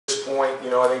point. You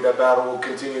know, I think that battle will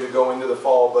continue to go into the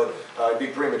fall, but it'd be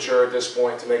premature at this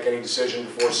point to make any decision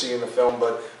before seeing the film.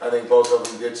 But I think both of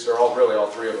them did, or really all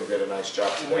three of them did a nice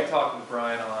job today. When we talked with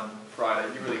Brian on Friday,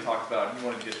 you really talked about you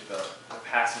wanted to get the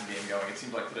passing game going. It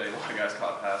seems like today a lot of guys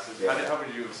caught passes. Yeah. How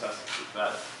would you assess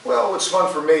that? Well, what's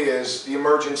fun for me is the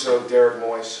emergence of Derek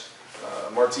Moyes.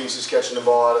 Martise is catching the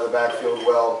ball out of the backfield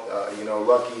well. You know,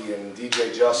 Lucky and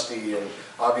DJ Justy, and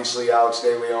obviously Alex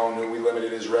De Leon, who we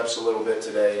limited his reps a little bit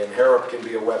today, and Harrop can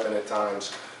be a weapon at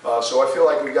times. So I feel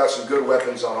like we've got some good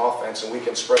weapons on offense, and we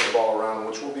can spread the ball around,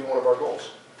 which will be one of our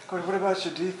goals. Coach, what about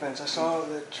your defense? I saw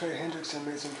that Trey Hendrickson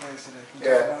made some plays today. Can you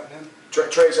talk about him?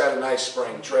 Trey's had a nice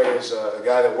spring. Trey is a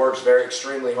guy that works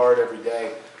extremely hard every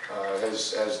day.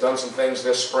 Has done some things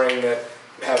this spring that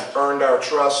have earned our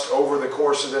trust over the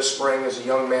course of this spring as a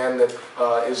young man that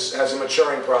has a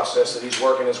maturing process that he's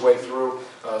working his way through.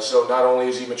 So not only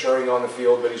is he maturing on the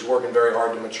field, but he's working very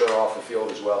hard to mature off the field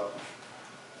as well.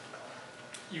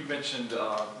 You mentioned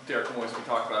Derek Moyes. We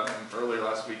talked about him earlier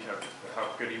last week, how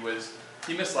good he was.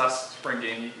 He missed last spring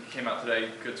game. He came out today,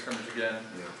 good scrimmage again.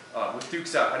 Yeah. With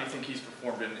Duke's out, how do you think he's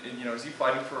performed? And you know, is he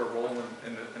fighting for a role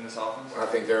in this offense? I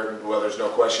think there's no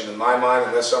question in my mind,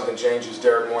 unless something changes,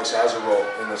 Derek Moyes has a role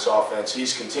in this offense.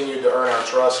 He's continued to earn our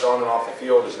trust on and off the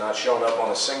field. Has not shown up on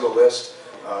a single list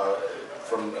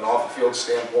from an off-the-field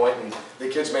standpoint, and the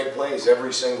kid's made plays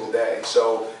every single day.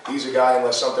 So he's a guy,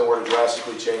 unless something were to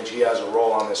drastically change, he has a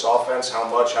role on this offense. How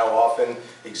much, how often,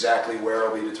 exactly where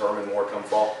will be determined more come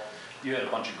fall. You had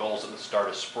a bunch of goals at the start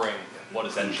of spring. What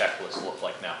does that checklist look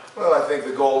like now? Well, I think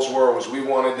the goals was we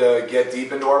wanted to get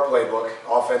deep into our playbook,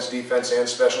 offense, defense, and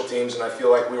special teams, and I feel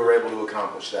like we were able to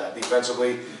accomplish that.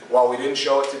 Defensively, while we didn't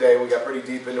show it today, we got pretty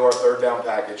deep into our third down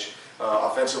package.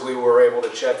 Offensively, we were able to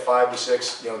check 5 to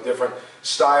 6, different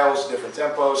styles, different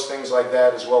tempos, things like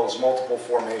that, as well as multiple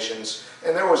formations.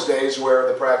 And there was days where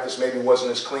the practice maybe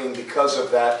wasn't as clean because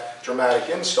of that dramatic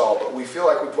install, but we feel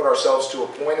like we put ourselves to a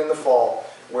point in the fall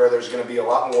where there's going to be a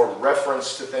lot more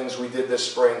reference to things we did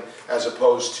this spring as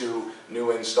opposed to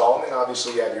new install. And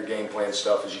obviously you have your game plan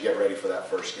stuff as you get ready for that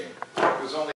first game.